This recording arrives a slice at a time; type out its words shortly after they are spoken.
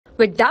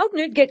With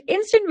Doubtnut, get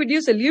instant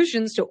video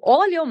solutions to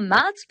all your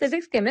maths,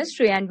 physics,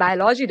 chemistry, and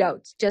biology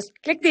doubts. Just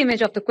click the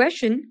image of the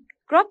question,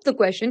 crop the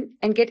question,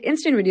 and get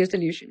instant video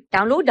solution.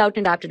 Download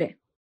Doubtnut app today.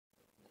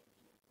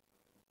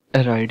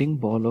 A riding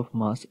ball of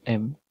mass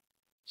m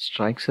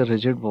strikes a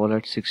rigid wall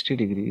at 60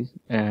 degrees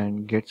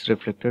and gets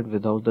reflected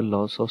without the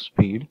loss of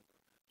speed.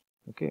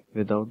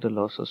 Without the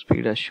loss of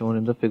speed as shown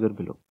in the figure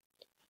below.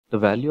 The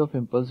value of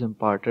impulse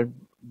imparted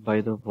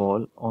by the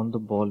wall on the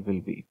ball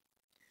will be.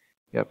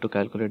 You have to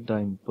calculate the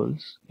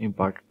impulse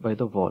imparted by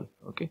the wall.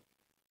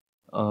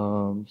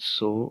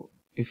 So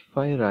if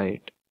I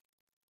write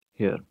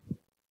here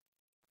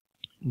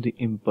the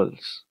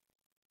impulse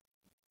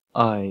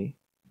I,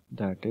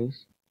 that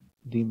is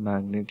the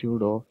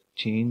magnitude of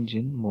change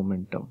in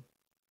momentum,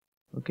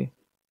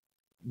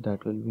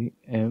 that will be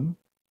m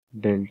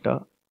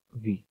delta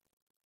v,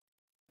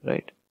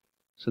 right?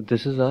 So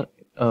this is our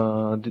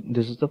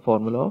this is the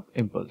formula of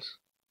impulse.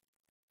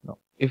 Now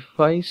if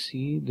I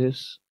see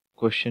this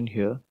question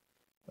here,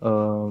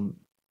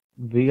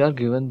 we are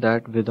given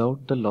that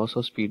without the loss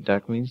of speed,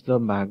 that means the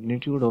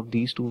magnitude of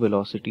these two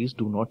velocities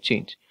do not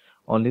change,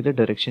 only the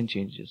direction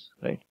changes,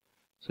 right?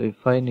 So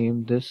if I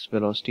name this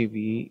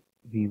velocity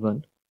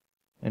v1,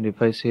 and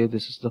if I say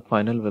this is the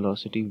final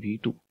velocity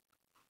v2,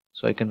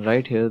 so I can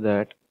write here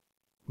that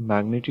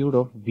magnitude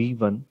of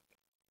v1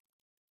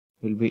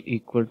 will be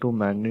equal to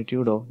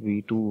magnitude of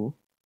v2,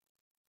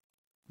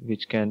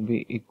 which can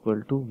be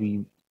equal to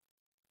v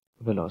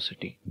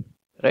velocity,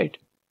 right?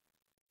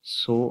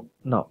 So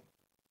now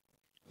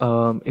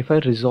if I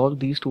resolve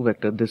these two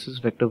vectors, this is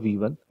vector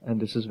v1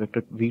 and this is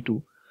vector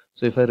v2.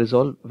 So if I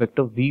resolve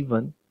vector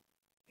v1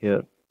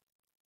 here,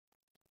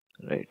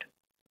 right,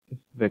 if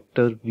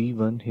vector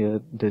v1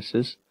 here, this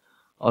is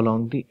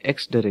along the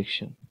x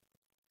direction,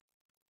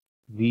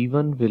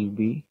 v1 will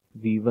be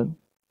v1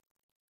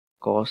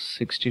 cos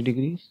 60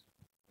 degrees,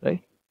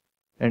 right?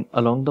 And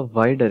along the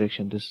y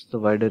direction, this is the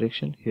y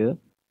direction here,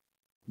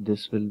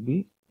 this will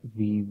be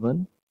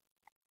v1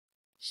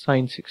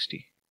 sin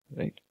 60,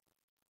 right?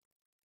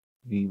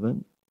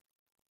 v1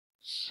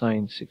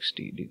 sin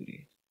 60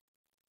 degrees.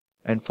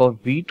 And for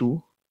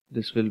v2,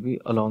 this will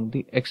be along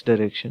the x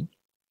direction,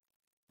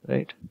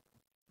 right?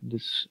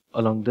 This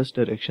along this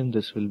direction,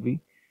 this will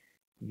be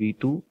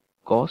v2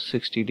 cos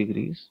 60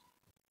 degrees,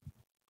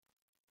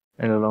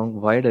 and along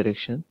y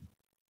direction,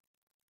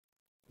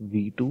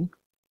 v2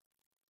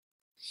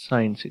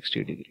 sin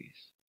 60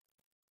 degrees.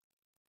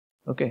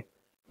 Okay,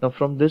 now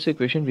from this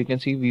equation we can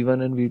see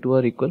v1 and v2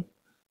 are equal.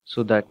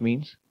 So that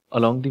means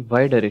along the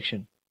y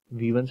direction,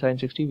 v1 sin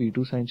 60,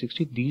 v2 sin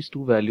 60, these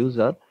two values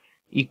are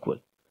equal.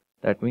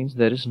 That means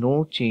there is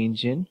no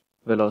change in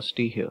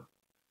velocity here.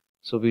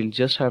 So we'll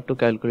just have to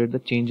calculate the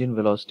change in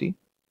velocity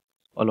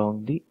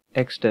along the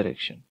x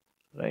direction,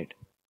 right?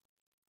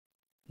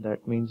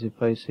 That means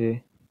if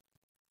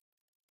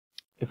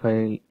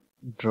I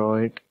draw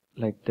it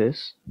like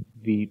this,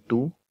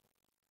 v2,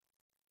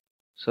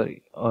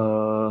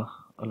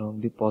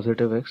 along the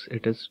positive x,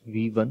 it is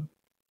v1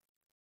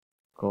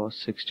 cos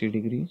 60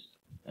 degrees,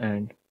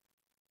 and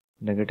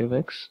negative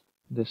x,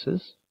 this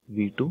is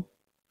v2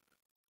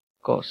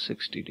 cos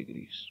 60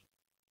 degrees.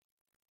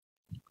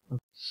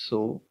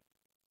 So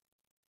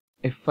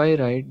if I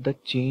write the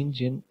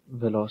change in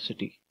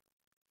velocity,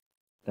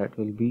 that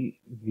will be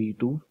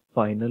v2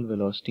 final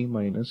velocity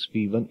minus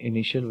v1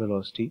 initial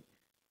velocity.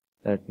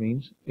 That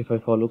means if I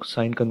follow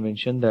sign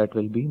convention, that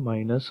will be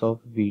minus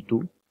of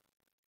v2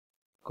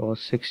 cos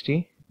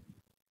 60,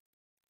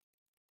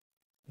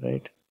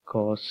 right,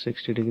 cos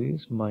 60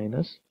 degrees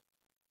minus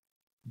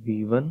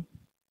v1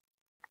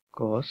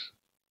 cos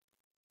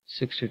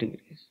 60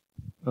 degrees.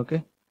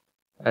 Okay,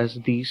 as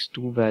these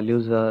two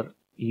values are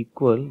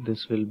equal,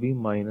 this will be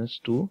minus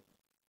 2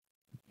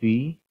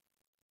 v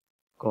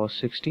cos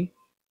 60.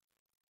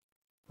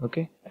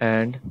 Okay,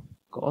 and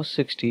cos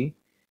 60,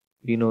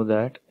 we know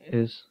that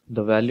is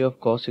the value of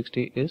cos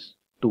 60 is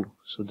 2,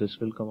 so this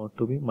will come out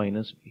to be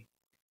minus v.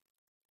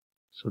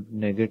 So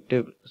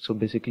negative, so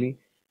basically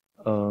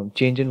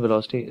change in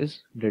velocity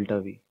is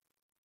delta v.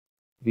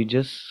 We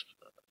just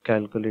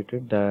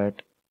calculated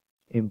that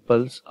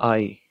impulse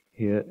I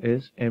here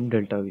is m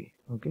delta v.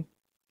 Okay,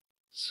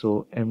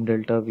 so m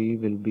delta v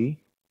will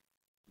be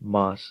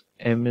mass.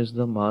 M is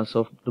the mass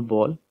of the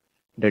ball,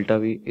 delta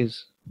v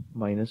is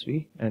minus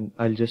v, and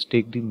I'll just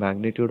take the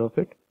magnitude of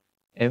it,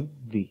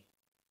 mv.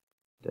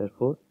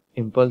 Therefore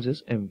impulse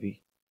is mv.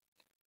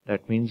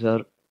 That means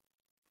our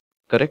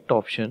correct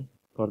option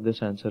for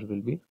this answer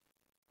will be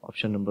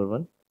option number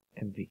 1,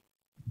 mv.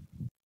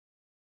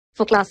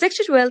 For class 6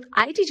 to 12,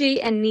 IIT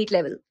JEE and NEET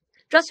level.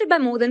 Trusted by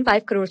more than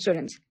 5 crore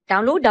students.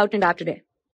 Download Doubtnut app today.